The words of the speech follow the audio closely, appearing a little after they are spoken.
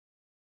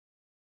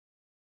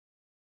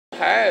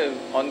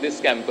have on this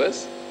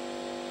campus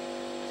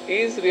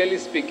is really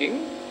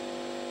speaking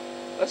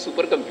a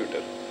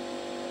supercomputer.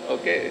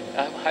 Okay,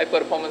 a high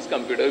performance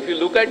computer. If you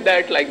look at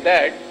that like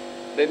that,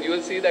 then you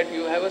will see that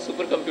you have a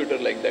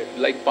supercomputer like that,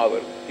 like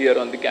power here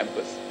on the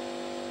campus.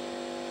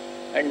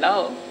 And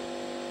now,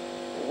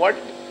 what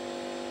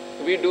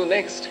we do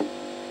next?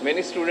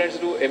 Many students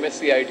do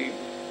MSCIT,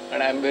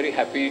 and I am very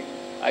happy.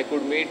 I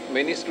could meet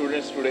many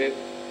students today,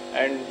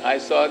 and I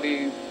saw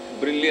the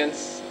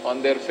brilliance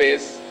on their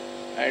face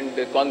and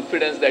the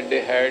confidence that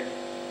they had.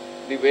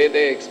 The way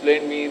they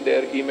explained me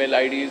their email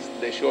IDs,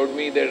 they showed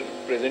me their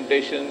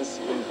presentations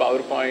in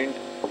PowerPoint.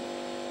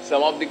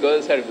 Some of the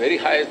girls had very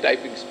high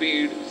typing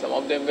speed. Some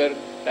of them were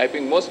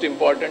typing most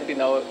important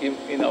in our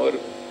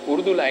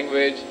Urdu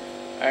language,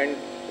 and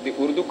the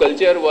Urdu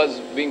culture was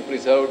being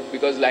preserved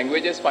because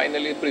languages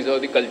finally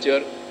preserve the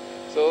culture.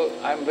 So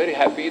I am very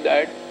happy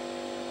that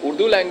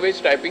Urdu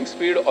language typing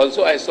speed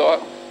also I saw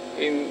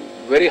in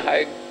very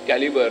high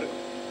caliber,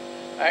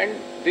 and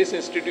this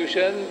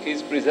institution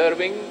is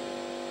preserving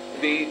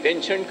the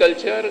ancient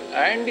culture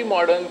and the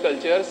modern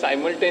culture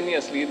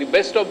simultaneously. The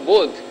best of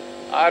both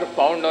are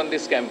found on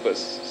this campus.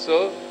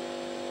 So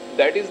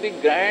that is the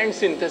grand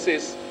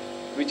synthesis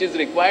which is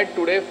required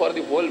today for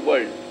the whole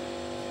world.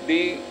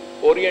 The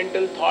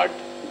Oriental thought,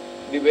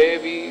 the way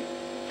we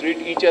treat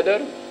each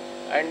other,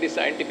 and the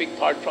scientific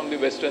thought from the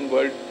Western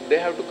world, they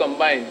have to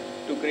combine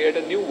to create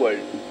a new world.